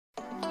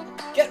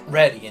Get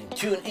ready and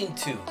tune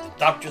into the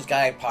Doctor's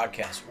Guide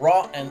podcast,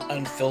 raw and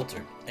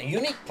unfiltered, a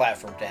unique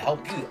platform to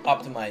help you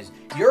optimize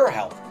your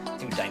health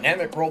through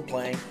dynamic role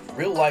playing,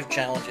 real life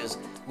challenges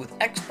with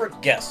expert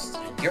guests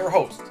and your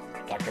host,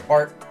 Dr.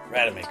 Bart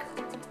Rademaker.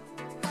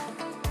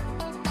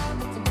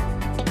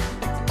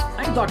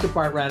 I'm Dr.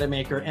 Bart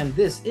Rademaker, and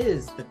this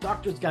is the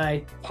Doctor's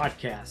Guide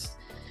podcast.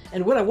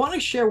 And what I want to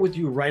share with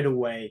you right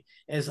away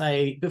is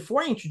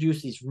before I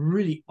introduce these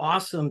really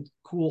awesome,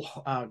 cool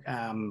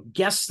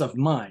guests of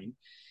mine,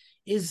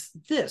 is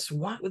this,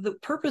 the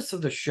purpose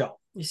of the show.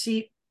 You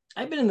see,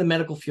 I've been in the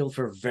medical field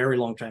for a very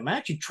long time. I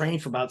actually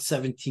trained for about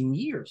 17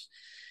 years.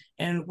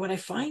 And what I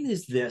find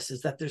is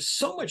that there's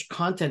so much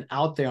content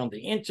out there on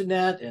the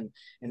internet and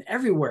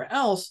everywhere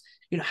else.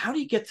 How do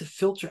you get to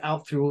filter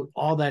out through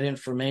all that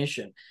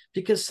information?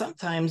 Because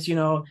sometimes,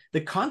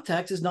 the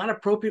context is not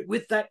appropriate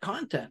with that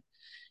content.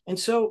 And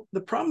so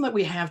the problem that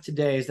we have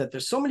today is that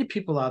there's so many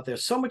people out there,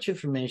 so much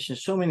information,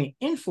 so many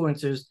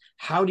influencers.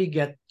 How do you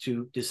get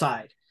to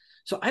decide?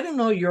 So I don't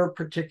know your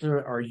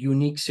particular or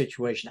unique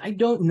situation. I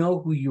don't know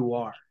who you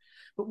are.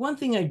 But one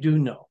thing I do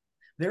know,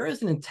 there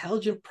is an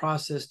intelligent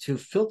process to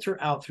filter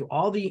out through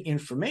all the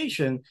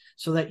information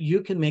so that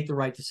you can make the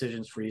right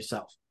decisions for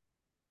yourself.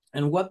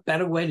 And what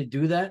better way to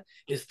do that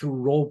is through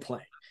role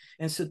play.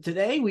 And so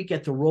today we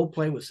get to role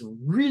play with some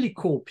really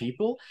cool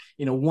people,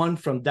 one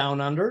from down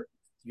under.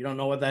 You don't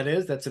know what that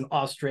is? That's in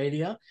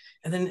Australia.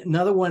 And then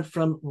another one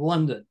from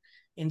London.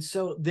 And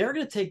so they're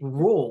going to take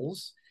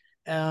roles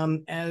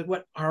and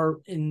what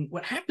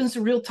happens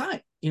in real time.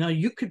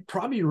 You could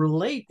probably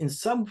relate in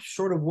some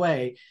sort of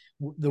way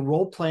the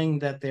role playing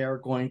that they are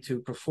going to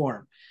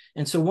perform.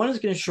 And so one is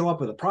going to show up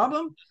with a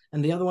problem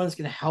and the other one is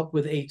going to help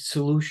with a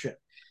solution.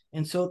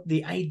 And so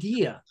the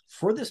idea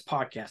for this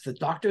podcast, the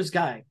Doctor's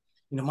Guide,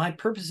 my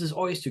purpose is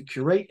always to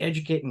curate,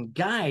 educate, and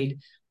guide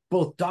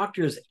both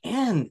doctors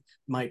and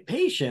my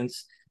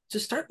patients to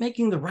start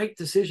making the right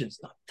decisions,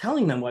 not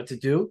telling them what to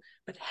do,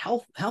 but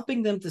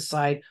helping them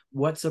decide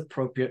what's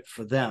appropriate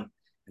for them.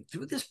 And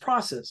through this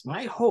process,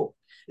 my hope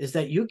is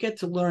that you get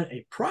to learn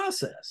a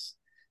process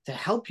to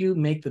help you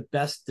make the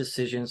best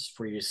decisions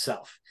for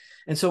yourself.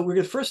 And so we're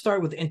going to first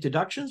start with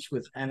introductions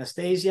with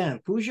Anastasia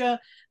and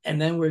Pooja,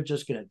 and then we're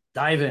just going to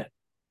dive in.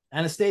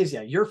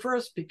 Anastasia, you're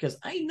first because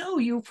I know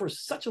you for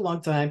such a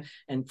long time.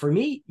 And for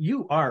me,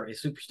 you are a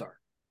superstar.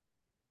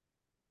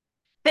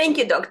 Thank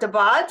you, Dr.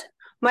 Bart.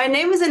 My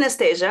name is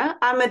Anastasia.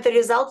 I'm a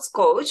results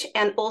coach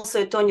and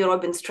also a Tony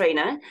Robbins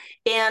trainer.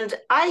 And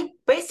I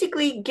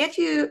basically get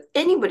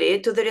anybody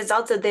to the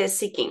results that they're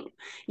seeking.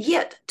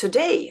 Yet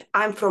today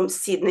I'm from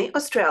Sydney,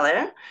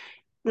 Australia.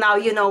 Now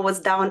you know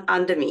what down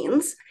under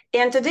means.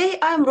 And today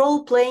I'm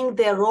role-playing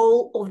the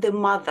role of the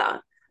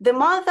mother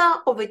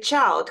of a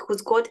child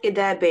who's got a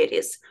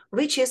diabetes,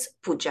 which is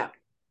Pooja.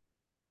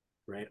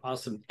 Right.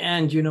 Awesome.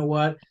 And you know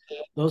what?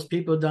 Those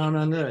people down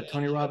under a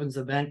Tony Robbins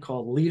event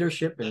called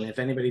Leadership. And if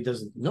anybody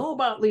doesn't know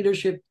about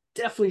leadership,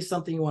 definitely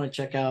something you want to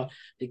check out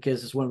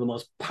because it's one of the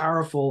most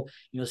powerful,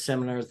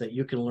 seminars that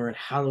you can learn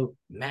how to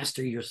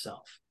master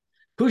yourself.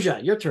 Pooja,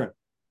 your turn.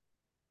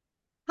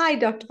 Hi,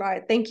 Dr.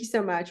 Bart. Thank you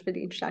so much for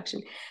the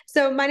introduction.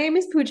 So my name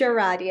is Pooja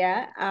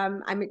Rodya.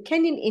 I'm a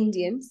Kenyan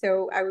Indian.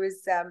 So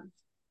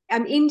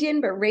I'm Indian,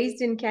 but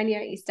raised in Kenya,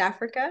 East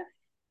Africa.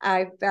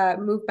 I've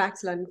moved back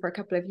to London for a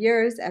couple of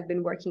years. I've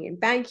been working in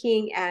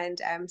banking and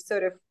I'm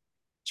sort of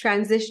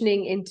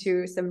transitioning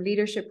into some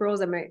leadership roles.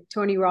 I'm a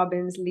Tony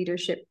Robbins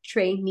leadership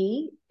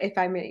trainee, if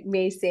I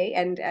may say.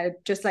 And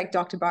just like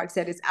Dr. Bart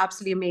said, it's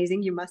absolutely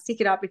amazing. You must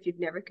take it up if you've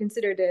never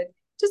considered it.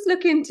 Just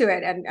look into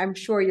it and I'm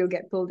sure you'll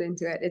get pulled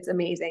into it. It's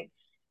amazing.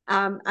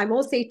 I'm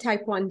also a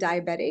type 1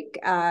 diabetic,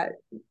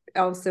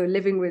 also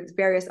living with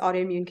various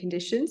autoimmune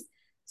conditions.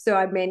 So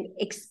I'm an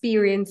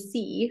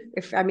experiencee,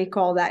 if I may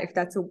call that, if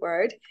that's a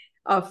word,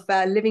 of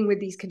living with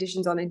these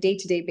conditions on a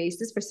day-to-day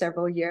basis for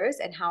several years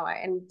and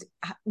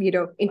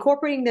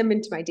incorporating them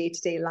into my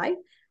day-to-day life.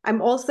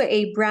 I'm also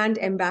a brand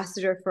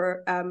ambassador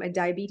for a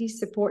diabetes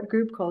support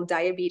group called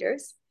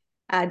Diabetes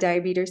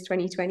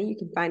 2020. You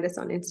can find us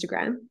on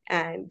Instagram.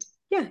 And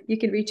yeah, you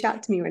can reach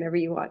out to me whenever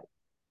you want.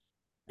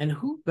 And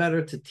who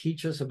better to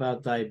teach us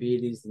about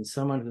diabetes than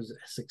someone who's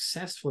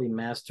successfully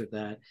mastered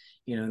that,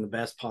 in the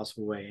best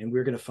possible way. And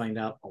we're going to find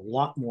out a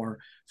lot more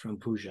from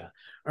Pooja.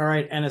 All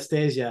right,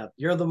 Anastasia,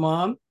 you're the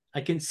mom. I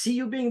can see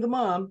you being the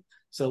mom.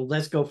 So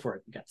let's go for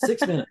it. You got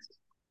 6 minutes.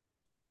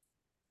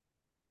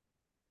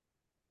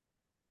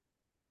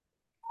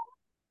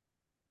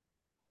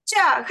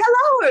 Yeah,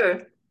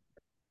 hello.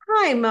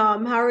 Hi,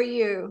 Mom. How are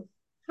you?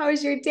 How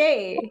was your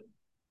day?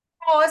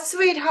 Oh,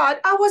 sweetheart,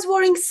 I was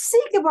worrying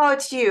sick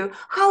about you.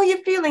 How are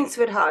you feeling,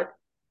 sweetheart?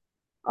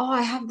 Oh,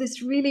 I have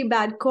this really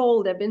bad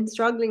cold. I've been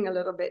struggling a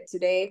little bit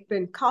today. I've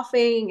been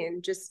coughing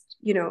and just,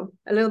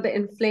 a little bit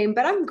inflamed,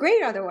 but I'm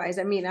great otherwise.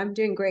 I mean, I'm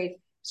doing great.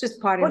 It's just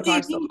part and What do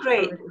you parcel. mean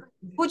great?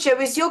 Pooja,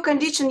 with your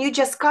condition, you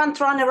just can't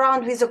run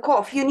around with a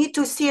cough. You need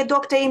to see a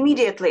doctor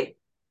immediately.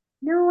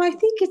 No, I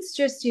think it's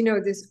just,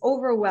 this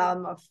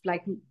overwhelm of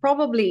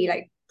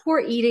probably poor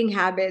eating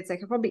habits. I'm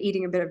probably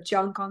eating a bit of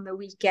junk on the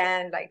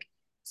weekend,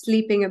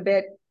 sleeping a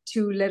bit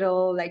too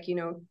little, like,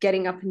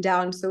 getting up and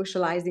down,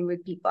 socializing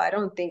with people. I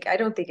don't think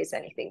it's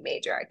anything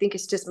major. I think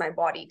it's just my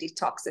body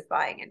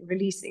detoxifying and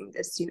releasing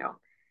this,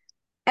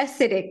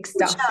 acidic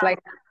stuff. Like,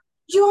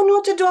 you're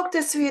not a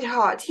doctor,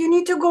 sweetheart. You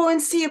need to go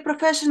and see a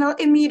professional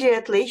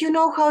immediately. You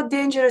know how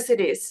dangerous it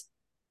is.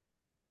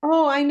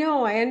 oh, I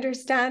know. I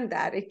understand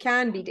that. It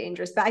can be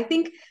dangerous. But I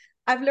think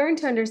I've learned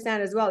to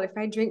understand as well, if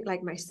I drink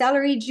like my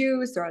celery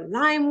juice or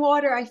lime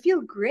water, I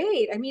feel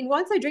great. I mean,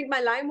 once I drink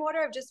my lime water,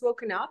 I've just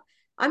woken up.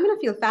 I'm going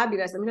to feel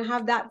fabulous. I'm going to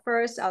have that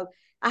first.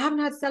 I haven't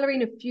had celery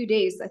in a few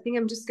days. I think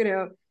I'm just going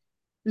to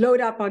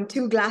load up on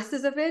 2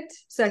 glasses of it.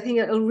 So I think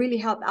it'll really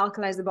help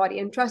alkalize the body.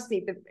 And trust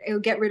me, it'll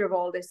get rid of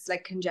all this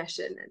like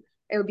congestion and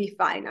it'll be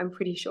fine. I'm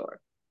pretty sure.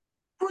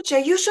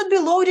 Pooja, you should be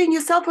loading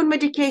yourself on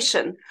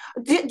medication.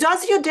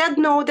 Does your dad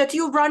know that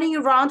you're running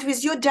around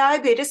with your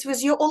diabetes,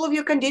 with all of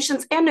your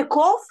conditions and a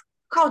cough?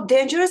 How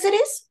dangerous it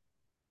is?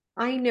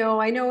 I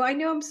know.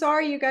 I'm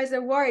sorry you guys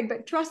are worried,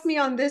 but trust me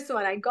on this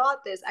one. I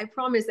got this. I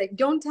promise. Like,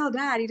 don't tell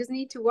dad. He doesn't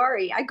need to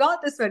worry. I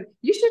got this one.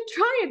 You should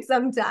try it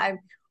sometime.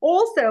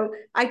 Also,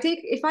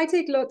 if I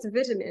take lots of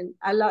vitamin,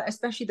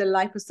 especially the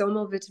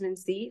liposomal vitamin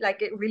C,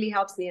 like it really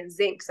helps me, and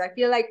zinc. So I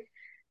feel like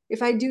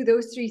if I do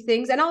those 3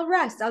 things, and I'll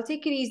rest, I'll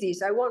take it easy.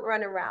 So I won't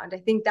run around. I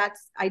think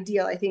that's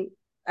ideal. I think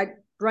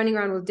running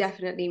around will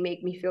definitely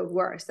make me feel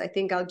worse. I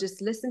think I'll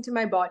just listen to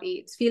my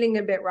body. It's feeling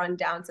a bit run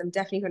down, so I'm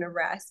definitely going to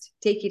rest,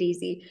 take it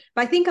easy.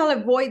 But I think I'll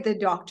avoid the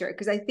doctor,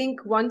 because I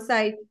think once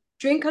I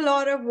drink a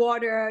lot of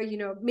water,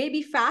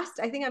 maybe fast.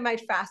 I think I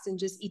might fast and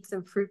just eat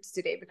some fruits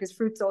today, because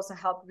fruits also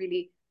help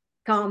really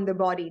calm the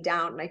body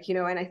down. Like,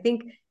 and I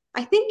think,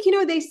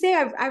 they say,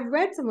 I've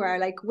read somewhere,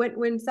 like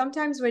when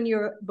sometimes when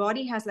your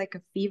body has like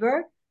a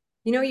fever,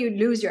 you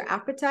lose your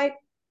appetite.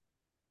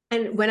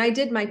 And when I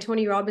did my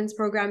Tony Robbins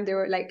program, they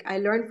were like, I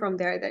learned from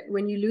there that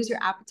when you lose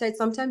your appetite,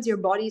 sometimes your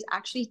body is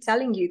actually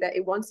telling you that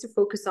it wants to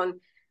focus on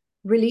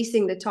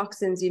releasing the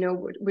toxins,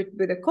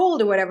 with a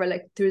cold or whatever,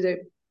 like through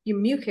your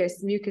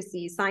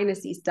mucousy,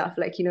 sinusy stuff,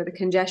 like, the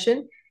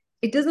congestion.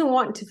 It doesn't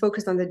want to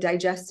focus on the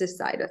digestive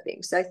side of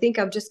things. So I think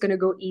I'm just going to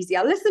go easy.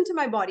 I'll listen to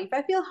my body. If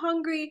I feel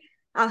hungry,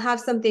 I'll have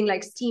something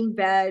like steamed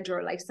veg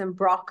or like some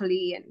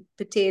broccoli and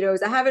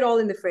potatoes. I have it all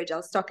in the fridge.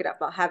 I'll stock it up.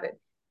 I'll have it.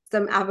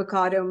 Some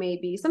avocado,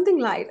 maybe something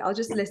light. I'll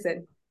just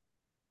listen.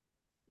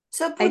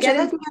 So, Pooja,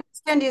 let me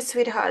understand you,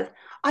 sweetheart.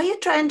 Are you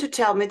trying to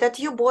tell me that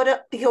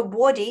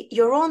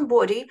your own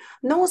body,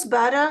 knows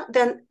better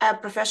than a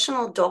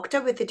professional doctor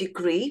with a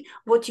degree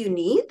what you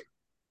need?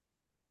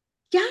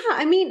 Yeah,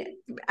 I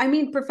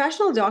mean,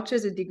 professional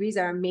doctors with degrees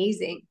are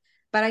amazing,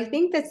 but I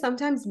think that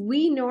sometimes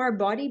we know our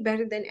body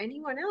better than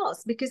anyone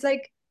else, because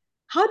like,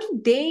 how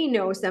do they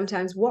know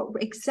sometimes what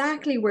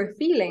exactly we're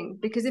feeling?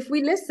 Because if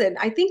we listen,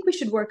 I think we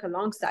should work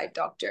alongside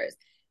doctors.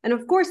 And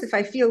of course, if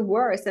I feel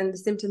worse and the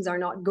symptoms are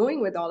not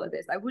going with all of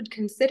this, I would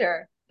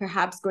consider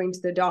perhaps going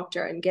to the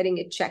doctor and getting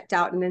it checked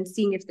out, and then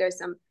seeing if there's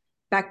some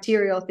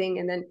bacterial thing,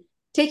 and then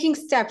taking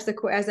steps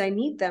as I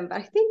need them. But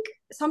I think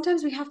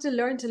sometimes we have to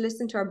learn to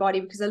listen to our body,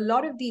 because a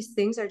lot of these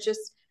things are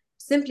just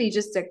simply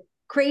just a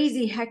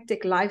crazy,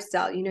 hectic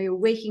lifestyle. You're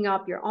waking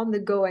up, you're on the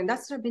go. And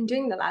that's what I've been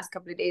doing the last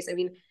couple of days. I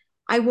mean,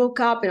 I woke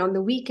up and on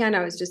the weekend,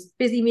 I was just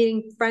busy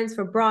meeting friends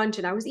for brunch,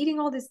 and I was eating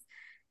all this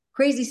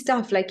crazy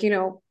stuff. Like,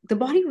 the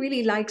body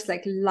really likes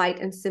like light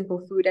and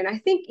simple food. And I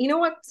think,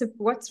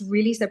 what's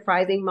really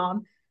surprising,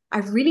 Mom?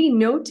 I've really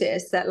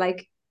noticed that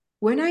like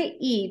when I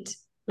eat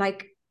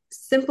like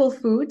simple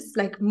foods,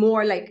 like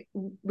more like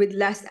with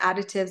less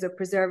additives or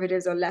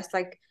preservatives or less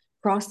like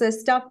processed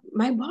stuff,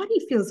 my body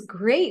feels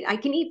great. I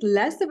can eat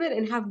less of it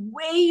and have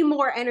way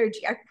more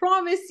energy. I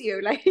promise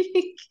you. Like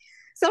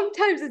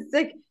sometimes it's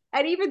like,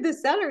 and even the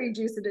celery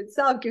juice in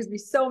itself gives me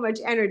so much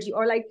energy.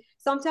 Or like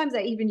sometimes I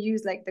even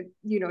use like the,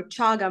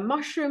 chaga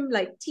mushroom,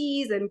 like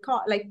teas and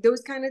like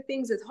those kind of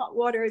things with hot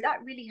water.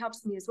 That really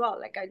helps me as well.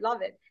 Like I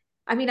love it.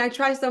 I mean, I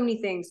try so many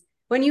things.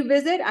 When you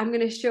visit, I'm going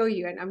to show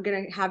you, and I'm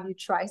going to have you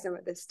try some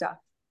of this stuff.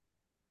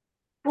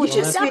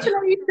 Pooja, let's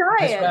definitely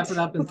try it. Let's wrap it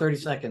up in 30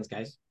 seconds,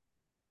 guys.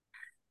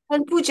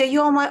 And Pooja,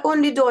 you are my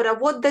only daughter.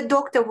 What the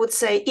doctor would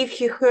say if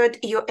he heard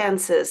your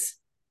answers?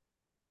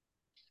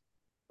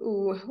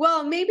 Ooh,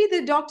 well, maybe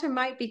the doctor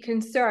might be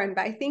concerned,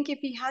 but I think if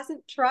he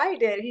hasn't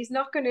tried it, he's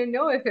not going to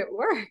know if it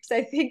works.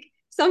 I think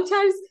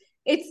sometimes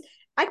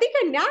I think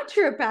a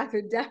naturopath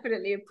would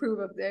definitely approve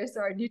of this,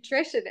 or a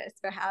nutritionist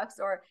perhaps,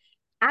 or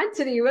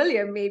Anthony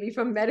William, maybe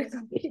from Medical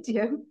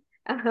Medium.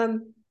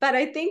 But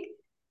I think,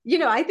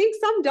 I think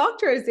some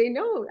doctors, they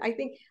know. I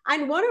think,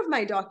 and one of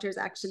my doctors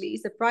actually,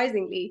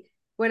 surprisingly,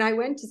 when I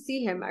went to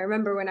see him, I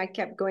remember when I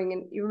kept going,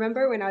 and you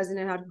remember when I was in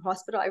and out of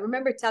hospital, I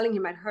remember telling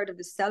him I'd heard of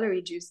the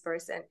celery juice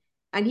person.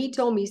 And he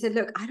told me, he said,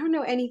 look, I don't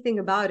know anything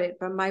about it,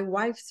 but my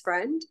wife's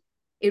friend,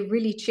 it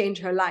really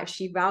changed her life.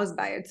 She vows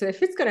by it. So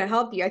if it's going to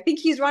help you, I think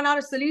he's run out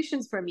of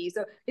solutions for me.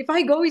 So if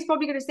I go, he's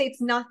probably going to say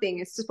it's nothing.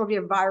 It's just probably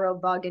a viral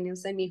bug, and he'll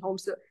send me home.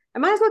 So I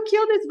might as well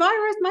kill this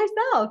virus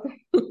myself.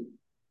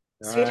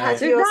 Sweetheart,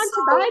 There's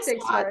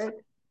antibiotics for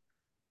it.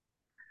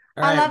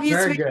 I love you,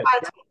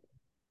 sweetheart.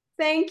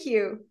 Thank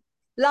you.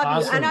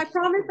 Love you. And I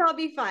promise I'll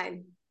be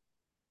fine.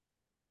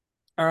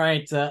 All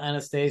right,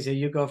 Anastasia,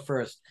 you go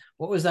first.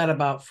 What was that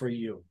about for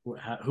you?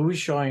 Who was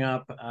showing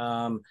up,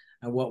 and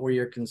what were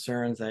your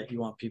concerns that you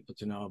want people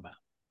to know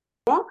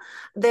about?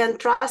 Than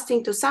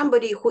trusting to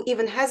somebody who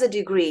even has a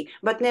degree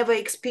but never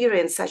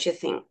experienced such a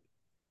thing.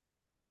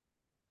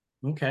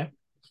 Okay.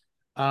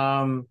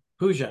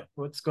 Pooja,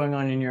 what's going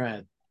on in your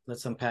head?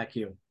 Let's unpack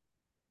you.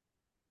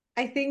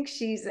 I think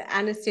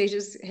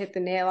Anastasia's hit the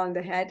nail on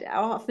the head.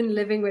 Often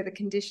living with a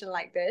condition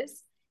like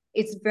this,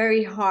 it's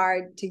very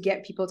hard to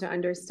get people to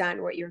understand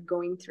what you're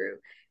going through.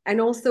 And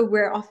also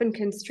we're often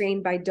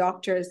constrained by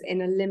doctors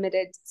in a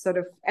limited sort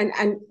of,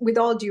 and with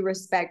all due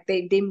respect,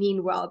 they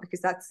mean well because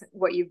that's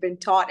what you've been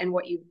taught and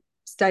what you've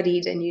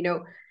studied and,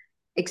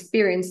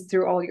 experienced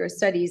through all your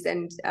studies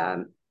and,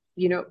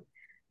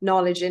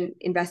 knowledge and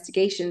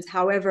investigations.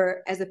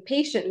 However, as a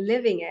patient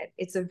living it,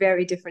 it's a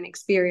very different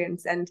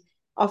experience. And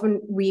often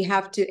we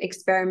have to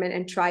experiment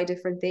and try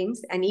different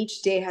things, and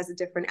each day has a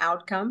different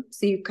outcome.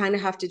 So you kind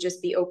of have to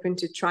just be open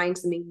to trying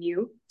something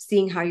new,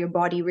 seeing how your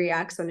body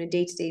reacts on a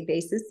day-to-day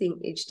basis, seeing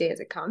each day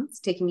as it comes,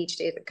 taking each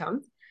day as it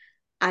comes,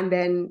 and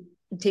then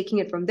taking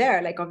it from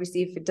there. Like,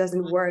 obviously, if it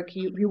doesn't work,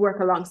 you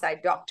work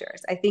alongside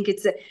doctors. I think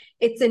it's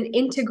an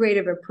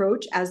integrative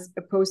approach as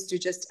opposed to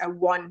just a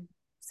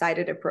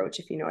one-sided approach,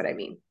 if you know what I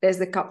mean.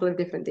 There's a couple of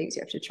different things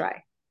you have to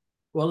try.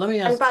 Well, let me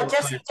ask. But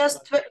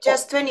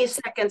just 20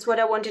 seconds, what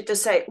I wanted to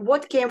say.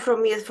 What came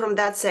from me from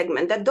that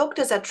segment? That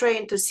doctors are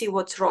trained to see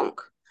what's wrong.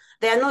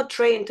 They are not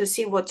trained to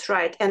see what's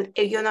right and,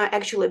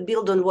 actually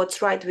build on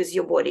what's right with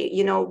your body.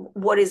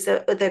 What is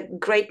the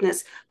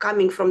greatness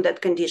coming from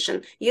that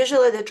condition.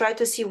 Usually they try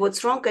to see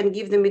what's wrong and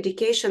give the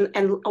medication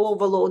and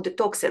overload the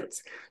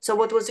toxins. So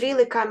what was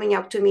really coming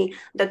up to me,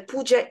 that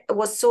Pooja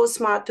was so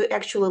smart to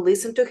actually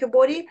listen to her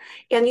body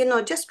and,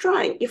 just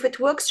trying. If it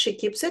works, she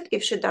keeps it.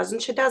 If she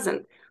doesn't, she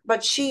doesn't.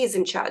 But she is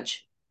in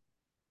charge.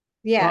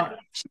 Yeah,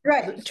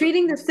 right.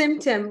 Treating the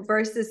symptom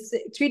versus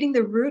treating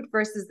the root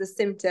versus the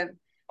symptom.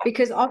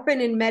 Because often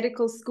in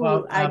medical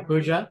school,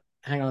 Pooja,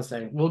 hang on a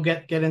second. We'll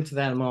get into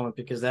that in a moment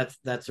because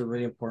that's a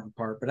really important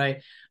part. But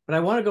I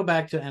want to go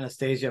back to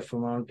Anastasia for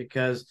a moment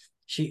because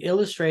she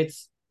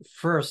illustrates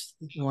first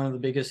one of the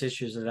biggest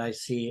issues that I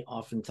see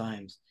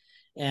oftentimes,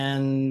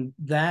 and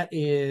that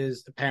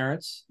is the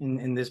parents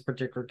in this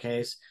particular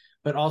case,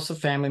 but also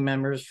family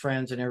members,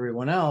 friends, and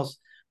everyone else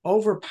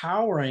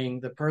overpowering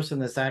the person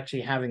that's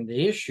actually having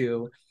the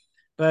issue,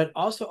 but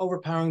also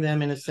overpowering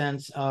them in a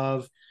sense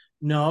of,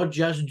 no,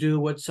 just do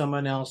what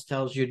someone else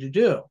tells you to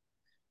do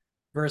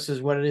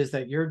versus what it is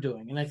that you're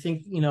doing. And I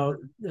think,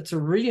 that's a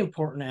really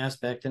important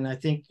aspect. And I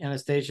think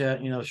Anastasia,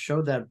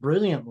 showed that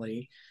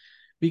brilliantly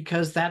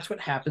because that's what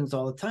happens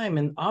all the time.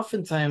 And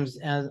oftentimes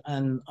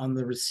on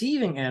the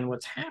receiving end,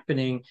 what's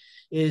happening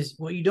is,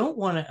 well, you don't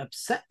want to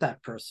upset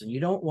that person.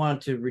 You don't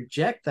want to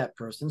reject that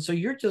person. So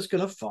you're just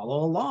going to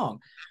follow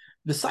along,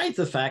 besides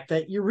the fact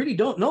that you really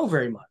don't know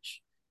very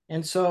much.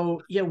 And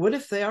so, yeah, what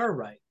if they are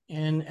right?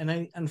 And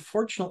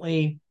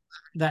unfortunately,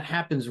 that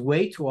happens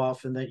way too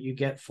often that you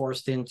get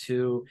forced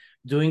into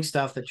doing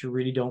stuff that you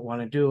really don't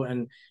want to do.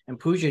 And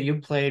Pooja, you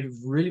played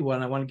really well.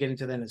 And I want to get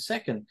into that in a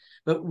second.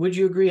 But would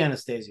you agree,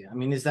 Anastasia? I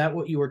mean, is that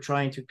what you were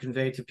trying to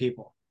convey to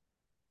people?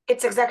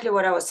 It's exactly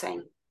what I was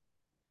saying.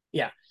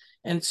 Yeah.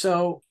 And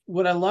so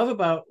what I love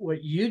about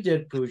what you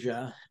did,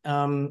 Pooja,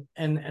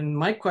 and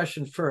my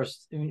question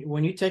first,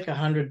 when you take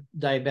 100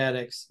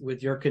 diabetics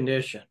with your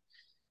condition,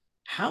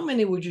 how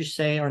many would you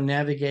say are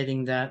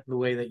navigating that the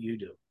way that you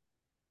do?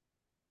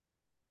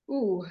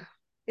 Ooh,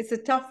 it's a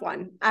tough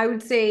one. I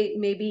would say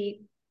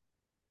maybe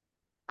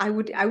I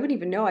wouldn't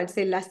even know. I'd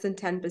say less than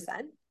 10%.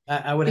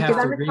 I would have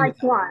to agree with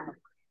that.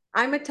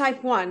 I'm a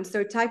type 1.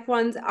 So type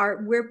 1s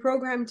we're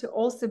programmed to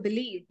also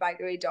believe, by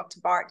the way, Dr.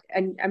 Bart,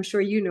 and I'm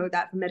sure you know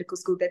that from medical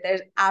school, that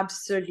there's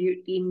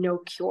absolutely no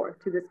cure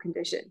to this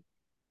condition.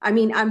 I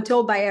mean, I'm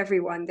told by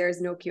everyone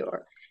there's no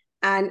cure.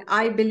 And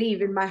I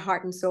believe in my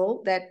heart and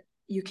soul that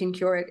you can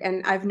cure it.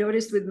 And I've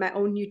noticed with my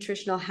own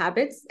nutritional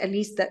habits, at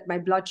least, that my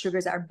blood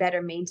sugars are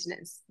better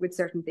maintenance with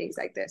certain things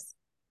like this.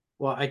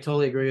 Well, I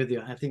totally agree with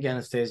you. I think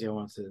Anastasia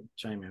wants to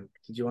chime in.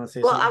 Did you want to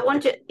say something?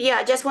 Well,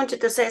 I just wanted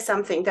to say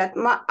something that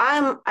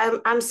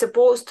I'm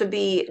supposed to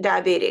be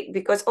diabetic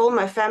because all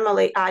my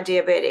family are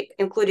diabetic,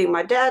 including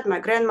my dad, my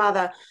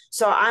grandmother.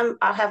 So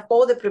I have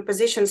all the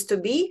prepositions to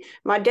be.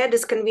 My dad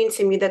is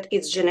convincing me that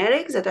it's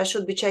genetic, that I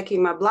should be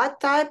checking my blood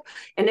type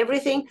and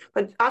everything.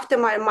 But after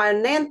my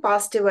nan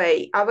passed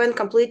away, I went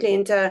completely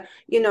into,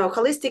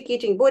 holistic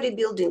eating,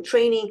 bodybuilding,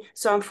 training.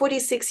 So I'm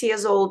 46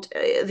 years old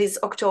this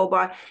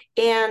October,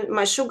 and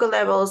my sugar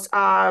levels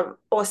are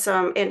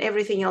awesome and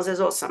everything else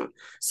is awesome.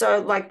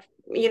 So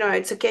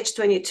it's a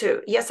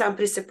catch-22. Yes, I'm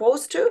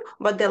presupposed to,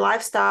 but the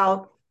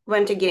lifestyle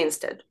went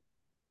against it.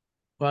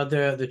 Well,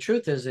 the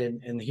truth is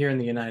in here in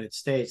the United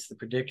States, the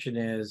prediction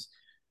is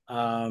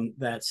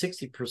that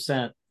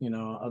 60%,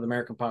 of the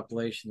American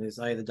population is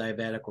either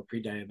diabetic or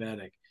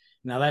pre-diabetic.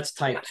 Now that's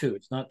type 2,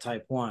 it's not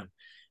type 1.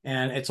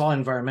 And it's all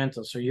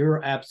environmental. So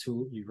you're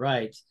absolutely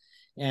right.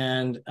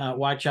 And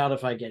watch out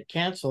if I get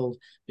canceled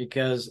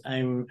because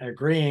I'm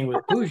agreeing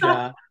with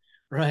Pooja,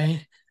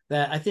 right?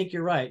 that I think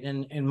you're right.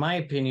 And in my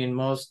opinion,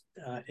 most,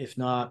 if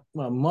not,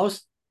 well,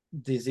 most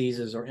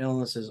diseases or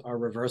illnesses are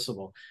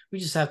reversible. We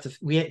just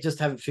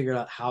haven't figured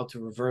out how to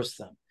reverse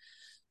them.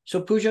 So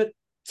Pooja,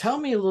 tell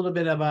me a little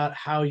bit about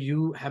how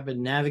you have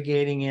been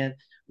navigating it.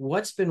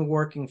 What's been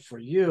working for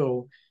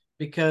you?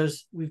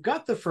 Because we've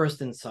got the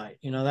first insight,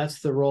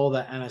 that's the role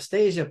that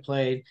Anastasia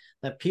played,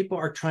 that people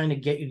are trying to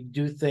get you to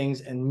do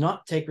things and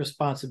not take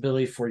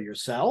responsibility for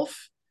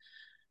yourself,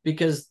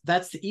 because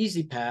that's the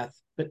easy path.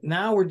 But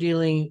now we're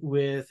dealing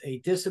with a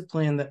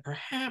discipline that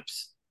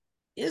perhaps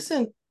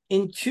isn't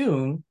in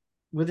tune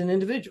with an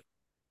individual.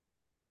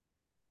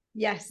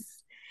 Yes.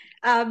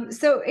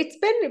 So it's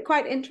been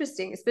quite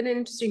interesting. It's been an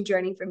interesting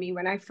journey for me.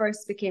 When I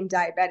first became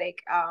diabetic,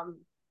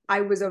 I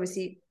was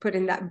obviously put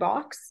in that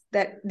box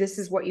that this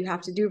is what you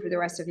have to do for the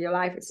rest of your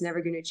life. It's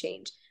never going to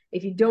change.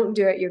 If you don't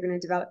do it, you're going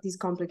to develop these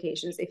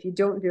complications. If you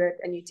don't do it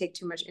and you take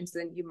too much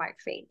insulin, you might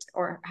faint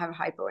or have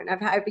hypo. And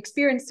I've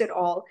experienced it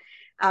all.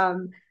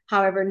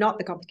 However, not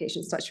the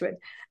complications, touch wood,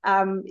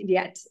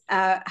 yet.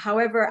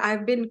 However,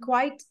 I've been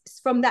quite,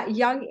 from that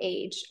young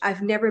age,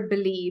 I've never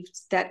believed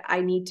that I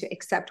need to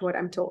accept what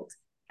I'm told.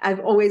 I've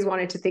always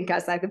wanted to think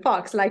outside the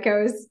box. Like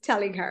I was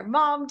telling her,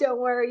 Mom, don't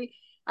worry.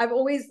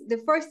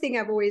 The first thing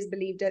I've always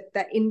believed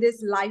that in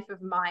this life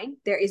of mine,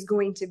 there is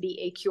going to be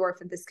a cure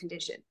for this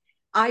condition.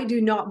 I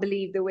do not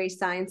believe the way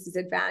science is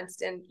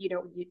advanced and,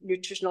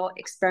 nutritional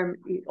experiment,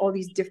 all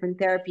these different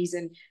therapies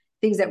and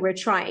things that we're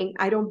trying.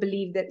 I don't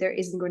believe that there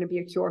isn't going to be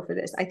a cure for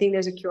this. I think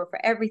there's a cure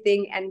for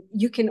everything. And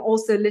you can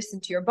also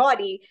listen to your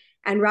body.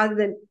 And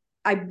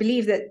I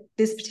believe that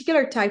this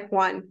particular type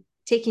 1,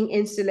 taking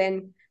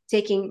insulin,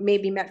 taking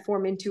maybe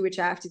metformin 2, which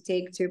I have to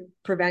take to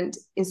prevent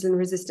insulin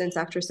resistance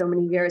after so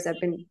many years.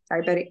 I've been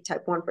diabetic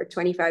type 1 for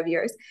 25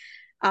 years.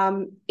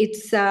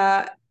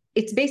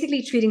 It's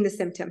basically treating the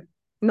symptom,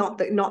 not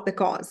the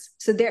cause.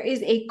 So there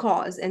is a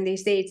cause, and they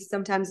say it's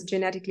sometimes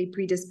genetically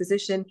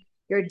predisposition,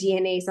 your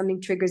DNA,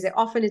 something triggers it.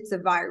 Often it's a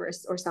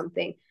virus or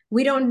something.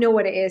 We don't know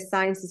what it is.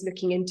 Science is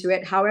looking into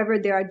it. However,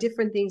 there are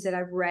different things that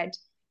I've read,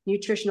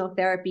 nutritional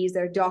therapies.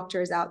 There are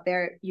doctors out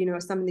there,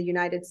 some in the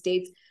United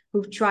States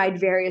who've tried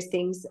various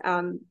things.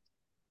 I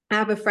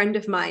have a friend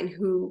of mine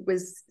who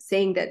was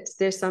saying that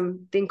there's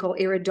something called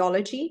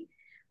iridology,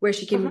 where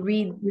you can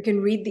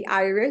read the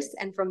iris,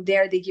 and from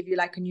there they give you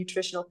like a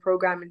nutritional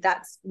program, and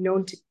that's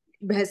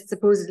has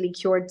supposedly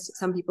cured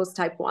some people's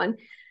type 1.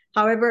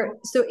 However,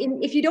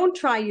 if you don't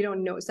try, you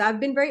don't know. So I've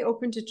been very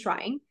open to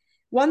trying.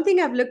 One thing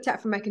I've looked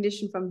at for my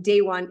condition from day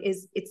one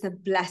is it's a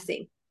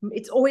blessing.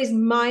 It's always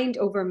mind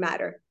over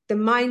matter. The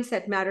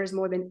mindset matters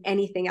more than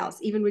anything else,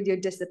 even with your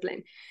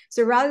discipline.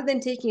 So rather than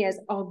taking it as,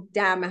 oh,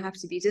 damn, I have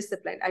to be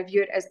disciplined, I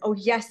view it as, oh,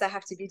 yes, I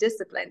have to be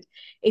disciplined.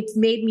 It's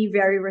made me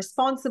very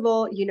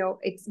responsible.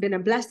 It's been a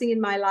blessing in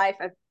my life.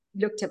 I've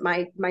looked at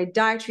my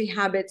dietary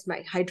habits,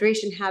 my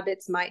hydration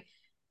habits, my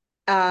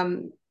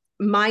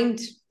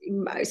mindset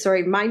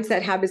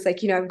habits.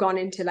 Like, I've gone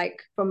into,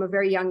 like, from a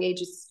very young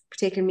age, it's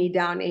taken me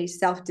down a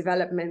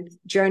self-development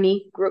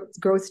journey,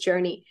 growth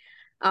journey,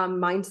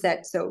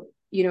 mindset. So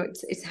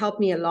it's helped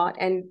me a lot.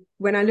 And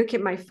when I look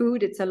at my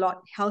food, it's a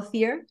lot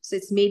healthier. So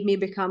it's made me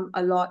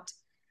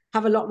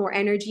have a lot more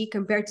energy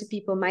compared to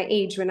people my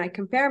age. When I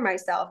compare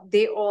myself,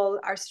 they all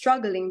are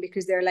struggling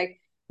because they're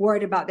like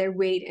worried about their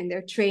weight and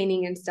their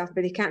training and stuff,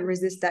 but they can't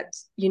resist that,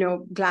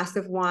 glass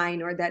of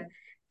wine or that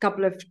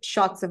couple of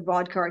shots of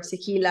vodka or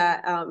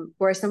tequila.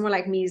 Whereas someone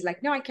like me is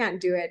like, no, I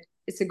can't do it.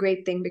 It's a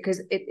great thing because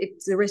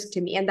it's a risk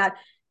to me. And that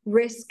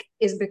risk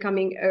is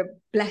becoming a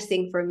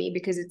blessing for me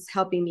because it's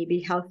helping me be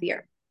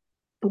healthier.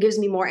 It gives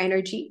me more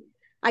energy.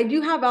 I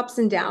do have ups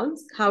and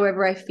downs.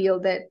 However, I feel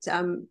that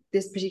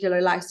this particular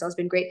lifestyle has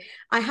been great.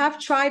 I have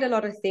tried a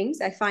lot of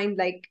things. I find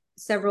like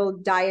several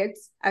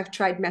diets. I've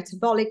tried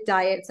metabolic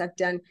diets. I've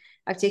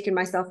taken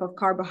myself off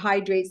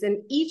carbohydrates,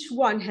 and each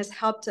one has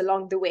helped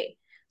along the way.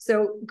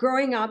 So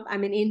growing up,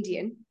 I'm an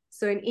Indian.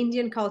 So in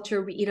Indian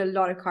culture, we eat a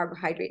lot of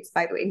carbohydrates,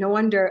 by the way. No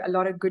wonder a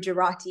lot of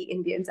Gujarati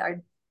Indians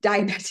are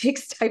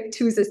diabetics, type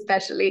 2s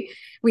especially.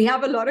 We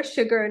have a lot of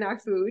sugar in our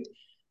food.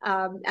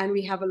 And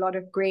we have a lot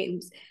of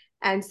grains.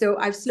 And so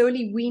I've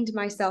slowly weaned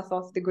myself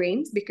off the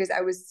grains because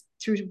I was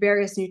through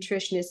various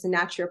nutritionists and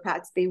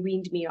naturopaths, they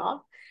weaned me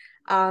off.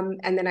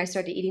 And then I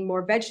started eating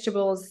more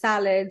vegetables,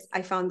 salads.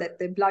 I found that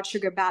the blood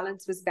sugar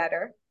balance was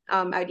better.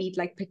 I'd eat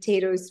like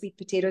potatoes, sweet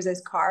potatoes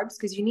as carbs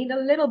because you need a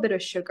little bit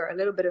of sugar, a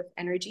little bit of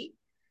energy.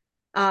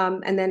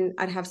 And then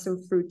I'd have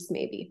some fruits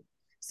maybe.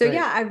 So right.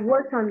 Yeah, I've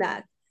worked on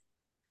that.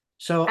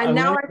 So and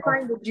now I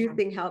find the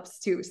juicing helps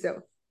too.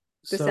 So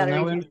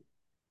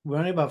we're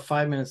only about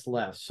 5 minutes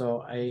left.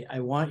 So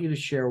I want you to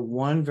share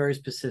one very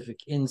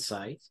specific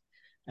insight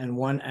and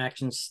one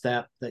action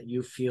step that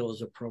you feel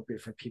is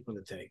appropriate for people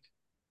to take.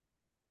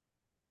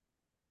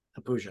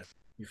 Pooja,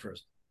 you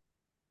first.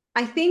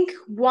 I think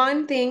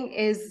one thing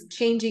is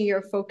changing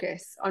your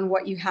focus on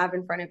what you have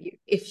in front of you.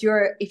 If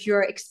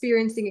you're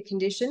experiencing a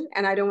condition,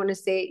 and I don't want to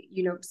say,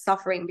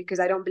 suffering, because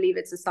I don't believe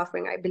it's a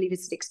suffering. I believe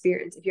it's an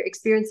experience. If you're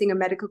experiencing a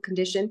medical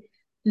condition,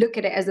 look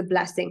at it as a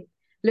blessing.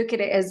 look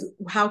at it as,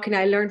 how can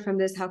I learn from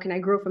this? How can I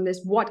grow from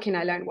this? What can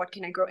I learn? What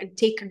can I grow? And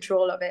take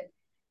control of it.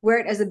 Wear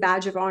it as a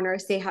badge of honor.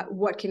 Say,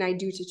 what can I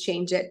do to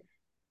change it?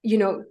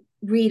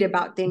 Read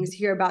about things,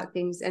 hear about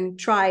things, and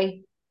try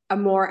a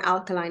more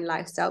alkaline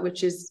lifestyle,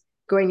 which is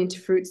going into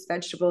fruits,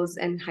 vegetables,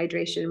 and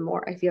hydration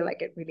more. I feel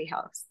like it really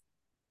helps.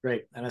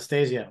 Great.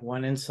 Anastasia,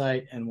 one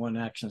insight and one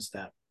action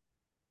step.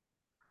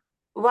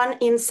 One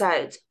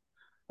insight.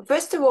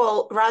 First of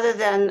all, rather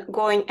than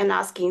going and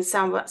asking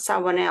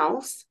someone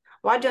else,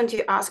 why don't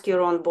you ask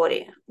your own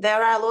body?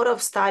 There are a lot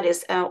of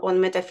studies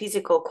on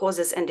metaphysical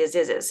causes and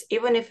diseases.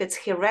 Even if it's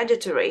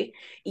hereditary,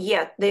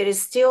 yet there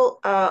is still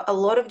a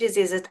lot of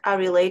diseases are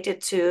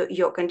related to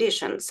your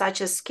condition,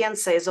 such as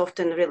cancer is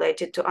often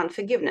related to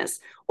unforgiveness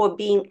or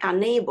being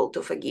unable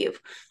to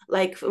forgive.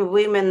 Like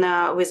women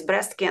with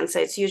breast cancer,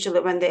 it's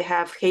usually when they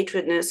have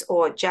hatredness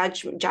or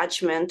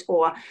judgment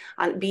or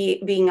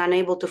being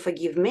unable to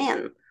forgive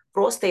men.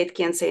 Prostate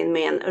cancer in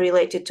men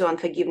related to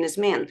unforgiveness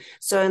men.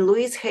 So in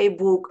Louise Hay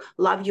book,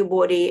 Love Your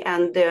Body,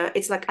 and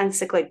it's like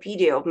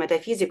encyclopedia of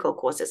metaphysical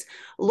causes.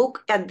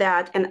 Look at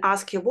that and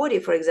ask your body,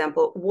 for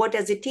example, what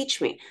does it teach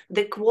me?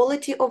 The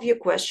quality of your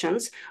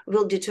questions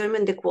will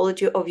determine the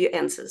quality of your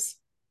answers.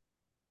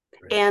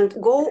 Right. And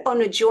go on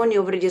a journey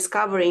of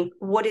rediscovering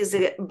what is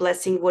a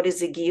blessing, what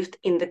is a gift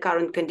in the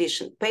current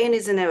condition. Pain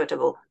is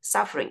inevitable.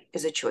 Suffering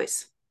is a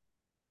choice.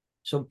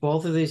 So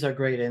both of these are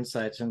great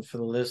insights. And for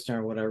the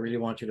listener, what I really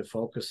want you to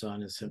focus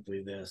on is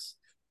simply this,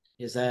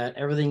 is that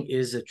everything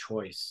is a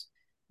choice.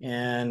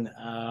 And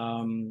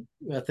I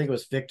think it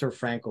was Viktor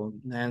Frankl,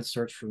 Man's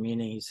Search for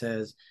Meaning. He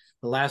says,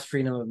 the last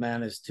freedom of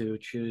man is to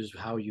choose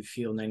how you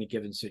feel in any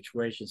given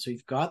situation. So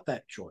you've got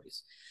that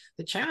choice.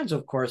 The challenge,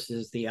 of course,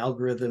 is the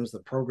algorithms, the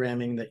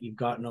programming that you've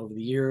gotten over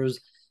the years,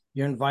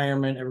 your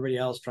environment, everybody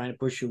else trying to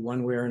push you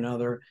one way or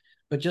another.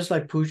 But just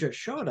like Pooja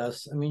showed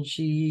us, I mean,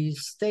 she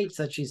states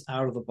that she's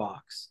out of the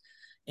box.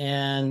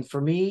 And for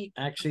me,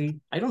 actually,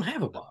 I don't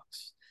have a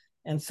box.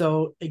 And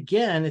so,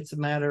 again, it's a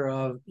matter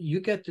of you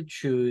get to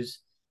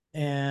choose.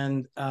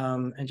 And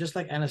just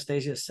like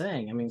Anastasia is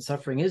saying, I mean,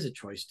 suffering is a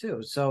choice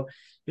too. So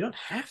you don't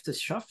have to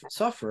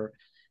suffer.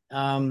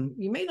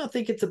 You may not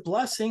think it's a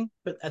blessing,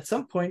 but at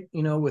some point,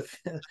 with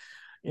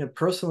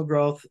personal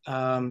growth,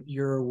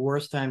 your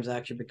worst times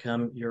actually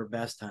become your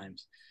best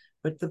times.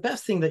 But the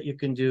best thing that you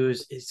can do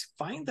is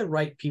find the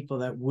right people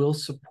that will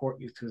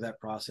support you through that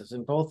process.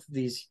 And both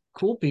these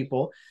cool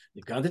people,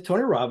 you've gone to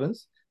Tony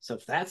Robbins. So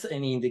if that's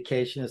any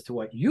indication as to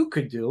what you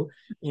could do,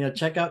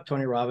 check out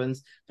Tony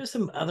Robbins. There's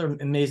some other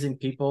amazing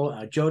people.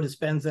 Joe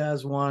Dispenza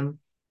is one,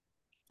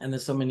 and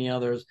there's so many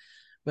others.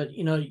 But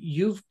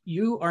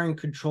you are in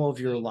control of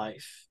your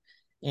life.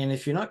 And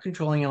if you're not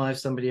controlling your life,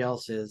 somebody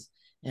else is,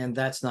 and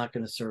that's not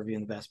going to serve you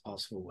in the best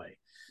possible way.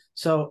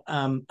 So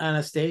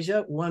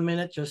Anastasia, 1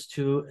 minute just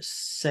to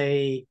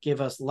give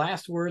us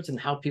last words and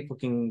how people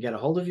can get a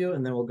hold of you,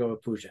 and then we'll go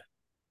with Pooja.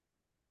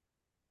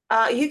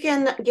 You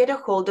can get a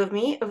hold of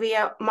me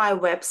via my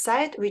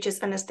website, which is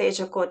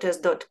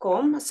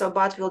anastasiacortez.com. So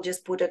Bart will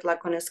just put it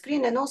like on a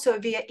screen, and also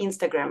via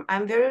Instagram.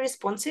 I'm very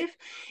responsive,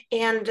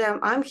 and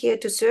I'm here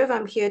to serve.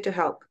 I'm here to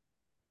help.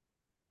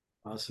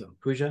 Awesome.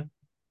 Pooja?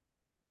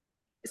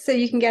 So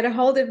you can get a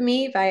hold of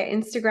me via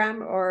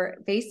Instagram or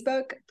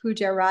Facebook,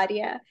 Pooja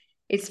Rodya.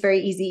 It's very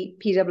easy,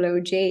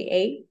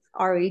 PWJA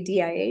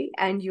RADIA,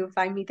 and you'll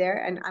find me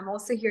there. And I'm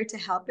also here to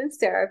help and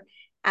serve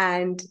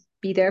and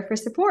be there for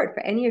support for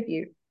any of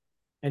you.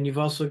 And you've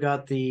also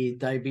got the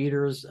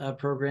diabetes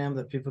program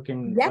that people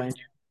can find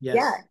you. Yes.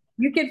 Yeah,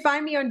 you can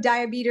find me on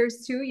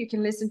diabetes too. You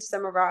can listen to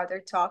some of our other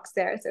talks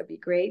there. So it'd be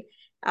great.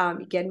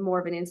 You get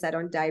more of an insight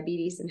on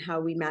diabetes and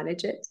how we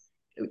manage it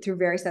through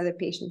various other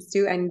patients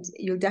too. And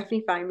you'll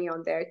definitely find me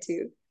on there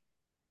too.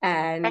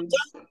 And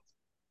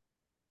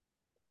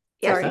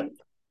sorry.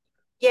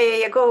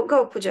 Yeah.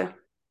 Go, Pooja.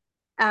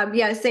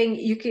 Saying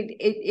you could,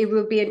 it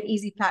will be an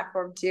easy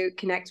platform to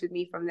connect with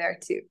me from there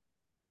too.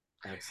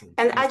 Excellent.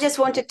 And I just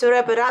wanted to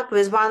wrap it up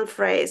with one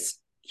phrase: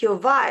 your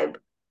vibe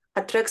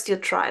attracts your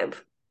tribe.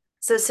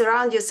 So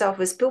surround yourself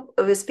with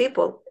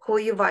people who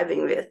you're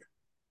vibing with.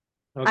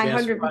 Okay, I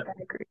 100%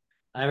 agree.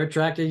 I've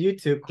attracted you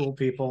two cool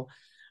people.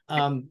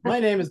 My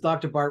name is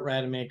Dr. Bart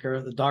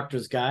Rademaker, the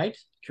Doctor's Guide,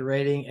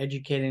 curating,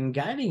 educating, and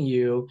guiding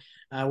you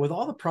with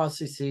all the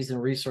processes and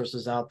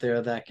resources out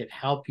there that can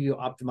help you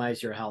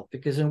optimize your health.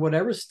 Because in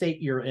whatever state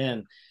you're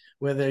in,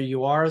 whether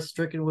you are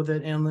stricken with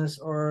an illness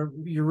or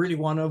you really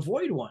want to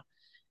avoid one,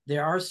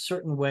 there are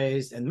certain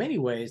ways and many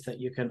ways that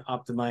you can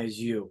optimize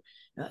you.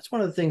 And that's one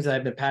of the things that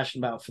I've been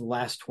passionate about for the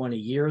last 20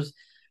 years.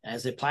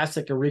 As a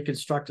plastic and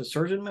reconstructive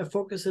surgeon, my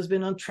focus has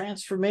been on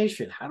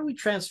transformation. How do we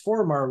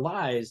transform our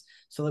lives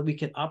so that we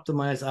can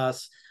optimize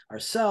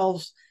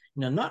ourselves,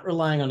 not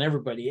relying on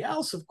everybody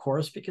else, of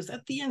course, because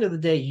at the end of the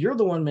day, you're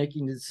the one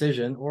making the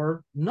decision,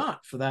 or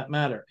not for that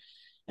matter.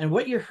 And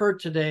what you heard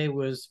today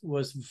was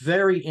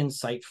very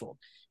insightful.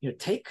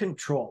 Take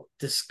control,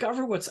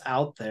 discover what's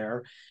out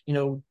there,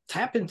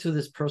 tap into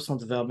this personal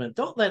development.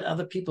 Don't let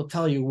other people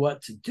tell you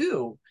what to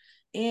do.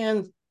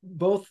 And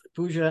both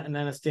Pooja and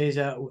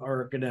Anastasia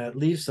are going to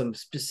leave some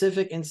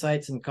specific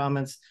insights and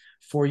comments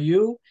for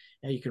you.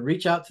 And you can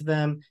reach out to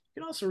them.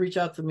 You can also reach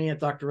out to me at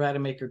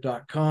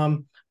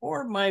drrademaker.com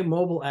or my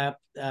mobile app,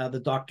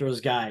 The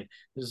Doctor's Guide.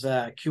 There's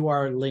a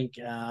QR link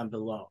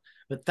below.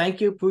 But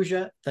thank you,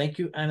 Pooja. Thank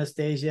you,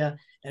 Anastasia.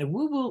 And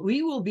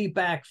we will be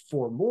back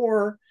for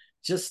more.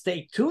 Just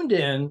stay tuned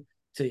in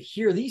to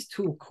hear these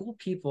two cool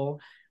people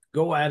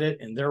go at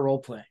it in their role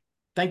play.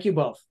 Thank you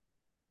both.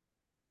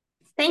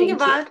 Thank you,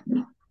 Bart.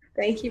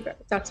 Thank you,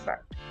 Dr.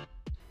 Bart.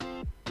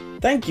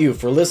 Thank you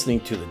for listening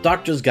to The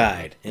Doctor's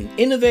Guide, an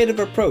innovative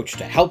approach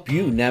to help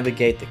you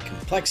navigate the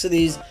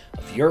complexities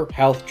of your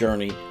health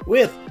journey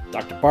with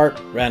Dr. Bart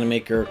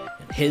Rademaker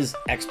and his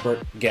expert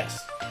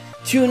guests.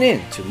 Tune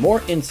in to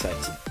more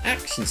insights and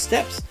action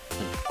steps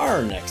in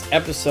our next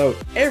episode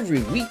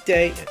every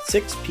weekday at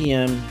 6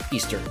 p.m.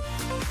 Eastern.